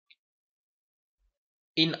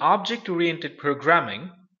In object-oriented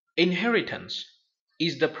programming, inheritance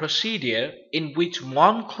is the procedure in which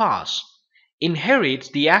one class inherits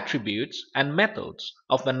the attributes and methods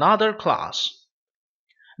of another class.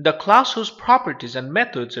 The class whose properties and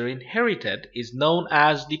methods are inherited is known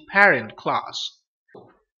as the parent class.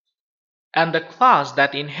 And the class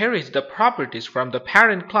that inherits the properties from the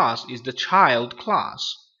parent class is the child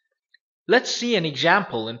class. Let's see an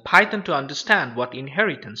example in Python to understand what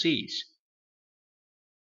inheritance is.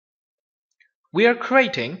 We are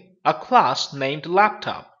creating a class named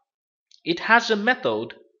laptop. It has a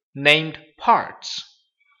method named parts.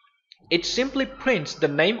 It simply prints the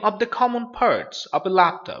name of the common parts of a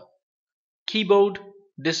laptop. Keyboard,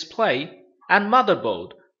 display, and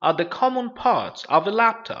motherboard are the common parts of a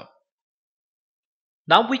laptop.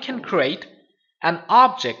 Now we can create an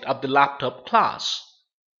object of the laptop class.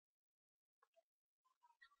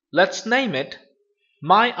 Let's name it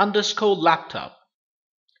my_laptop.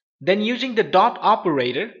 Then using the dot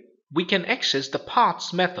operator, we can access the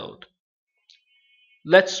parts method.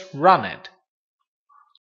 Let's run it.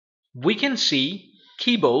 We can see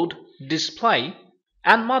keyboard, display,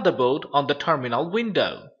 and motherboard on the terminal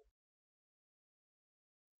window.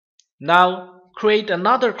 Now create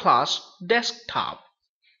another class, desktop,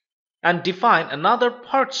 and define another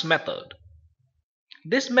parts method.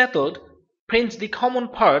 This method prints the common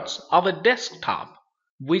parts of a desktop,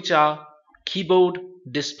 which are keyboard,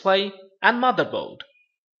 display, and motherboard.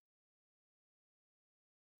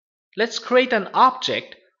 Let's create an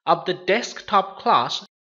object of the desktop class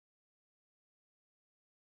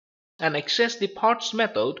and access the parts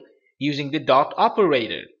method using the dot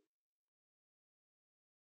operator.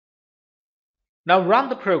 Now run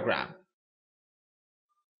the program.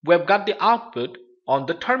 We've got the output on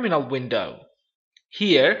the terminal window.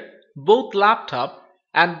 Here, both laptop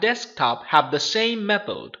and desktop have the same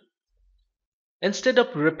method. Instead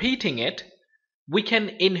of repeating it, we can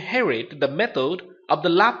inherit the method of the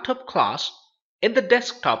laptop class in the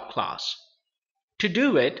desktop class. To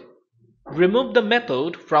do it, remove the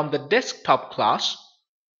method from the desktop class,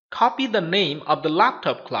 copy the name of the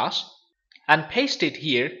laptop class, and paste it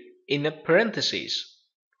here in a parenthesis.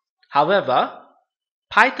 However,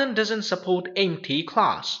 Python doesn't support empty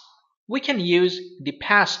class. We can use the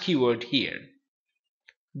pass keyword here.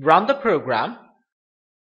 Run the program.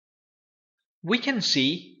 We can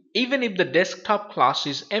see even if the desktop class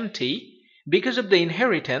is empty, because of the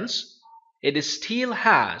inheritance, it still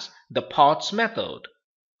has the parts method.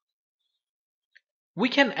 We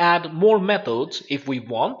can add more methods if we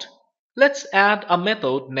want. Let's add a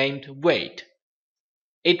method named weight.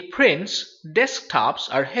 It prints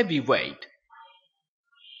desktops are heavyweight.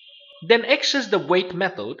 Then access the weight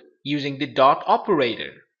method using the dot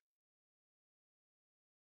operator.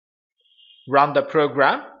 Run the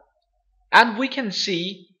program, and we can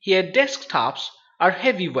see here desktops are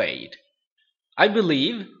heavyweight. I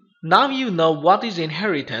believe now you know what is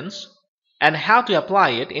inheritance and how to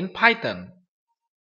apply it in Python.